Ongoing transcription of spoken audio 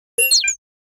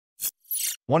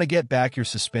Want to get back your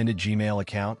suspended Gmail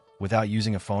account without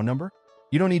using a phone number?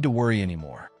 You don't need to worry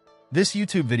anymore. This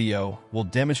YouTube video will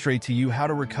demonstrate to you how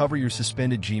to recover your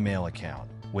suspended Gmail account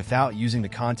without using the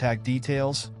contact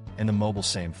details and the mobile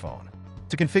same phone.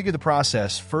 To configure the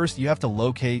process, first you have to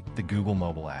locate the Google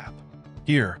mobile app.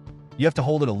 Here, you have to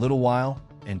hold it a little while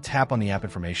and tap on the app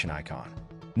information icon.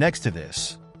 Next to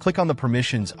this, click on the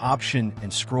permissions option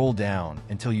and scroll down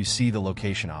until you see the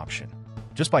location option.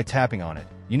 Just by tapping on it,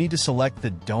 you need to select the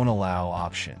Don't Allow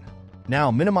option.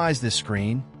 Now minimize this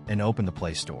screen and open the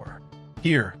Play Store.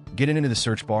 Here, get it into the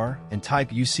search bar and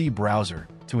type UC Browser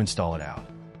to install it out.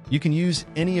 You can use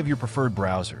any of your preferred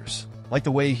browsers, like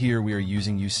the way here we are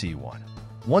using UC1.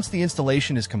 Once the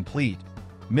installation is complete,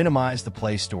 minimize the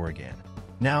Play Store again.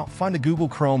 Now, find the Google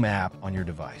Chrome app on your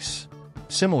device.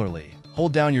 Similarly,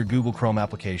 hold down your Google Chrome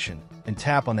application and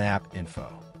tap on the app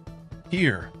info.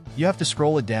 Here, you have to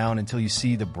scroll it down until you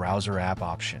see the Browser app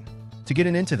option. To get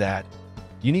into that,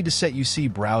 you need to set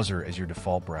UC Browser as your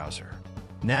default browser.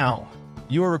 Now,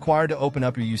 you are required to open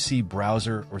up your UC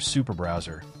browser or super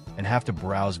browser and have to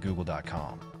browse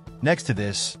google.com. Next to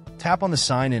this, tap on the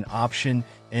Sign In option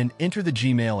and enter the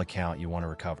Gmail account you want to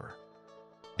recover.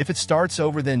 If it starts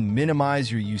over, then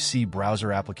minimize your UC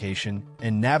browser application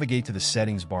and navigate to the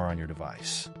settings bar on your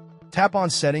device. Tap on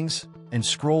Settings and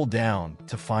scroll down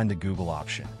to find the Google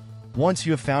option. Once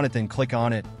you have found it, then click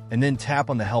on it and then tap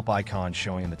on the help icon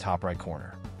showing in the top right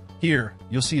corner. Here,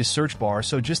 you'll see a search bar,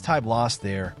 so just type Lost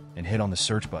there and hit on the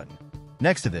search button.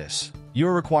 Next to this, you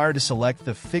are required to select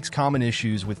the Fix Common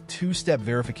Issues with Two-Step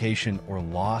Verification or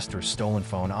Lost or Stolen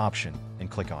Phone option and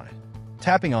click on it.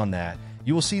 Tapping on that,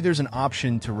 you will see there's an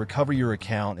option to recover your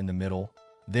account in the middle.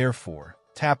 Therefore,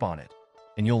 tap on it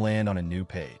and you'll land on a new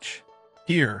page.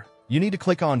 Here, you need to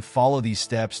click on Follow these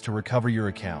steps to recover your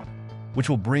account, which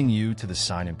will bring you to the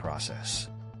sign-in process.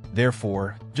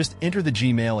 Therefore, just enter the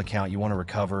Gmail account you want to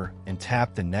recover and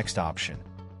tap the Next option.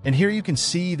 And here you can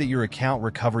see that your account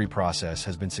recovery process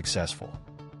has been successful.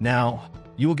 Now,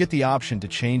 you will get the option to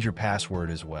change your password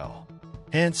as well.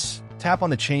 Hence, tap on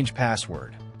the Change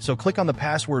Password. So click on the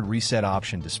Password Reset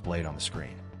option displayed on the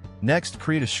screen. Next,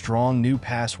 create a strong new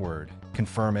password,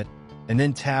 confirm it, and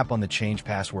then tap on the Change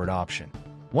Password option.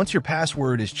 Once your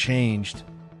password is changed,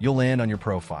 you'll land on your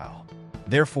profile.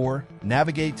 Therefore,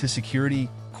 navigate to Security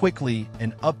quickly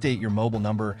and update your mobile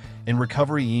number and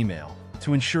recovery email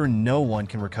to ensure no one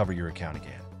can recover your account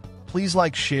again. Please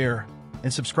like, share,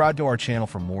 and subscribe to our channel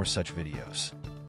for more such videos.